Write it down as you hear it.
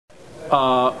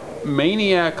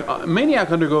Maniac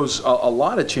undergoes a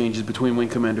lot of changes between Wing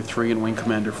Commander 3 and Wing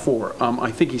Commander 4.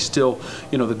 I think he's still,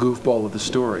 the goofball of the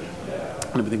story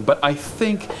and everything. But I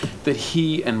think that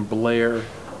he and Blair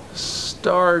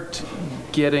start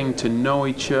getting to know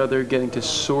each other, getting to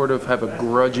sort of have a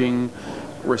grudging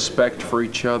respect for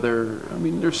each other. I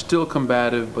mean, they're still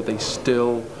combative, but they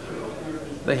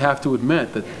have to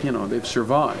admit that, they've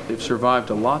survived. They've survived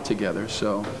a lot together,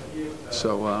 so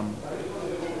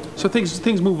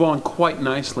things move on quite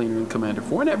nicely in Commander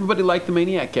 4, and everybody liked the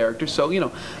Maniac character. So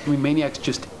Maniac's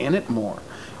just in it more,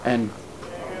 and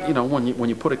when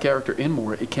you put a character in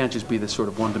more, it can't just be this sort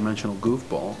of one-dimensional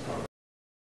goofball.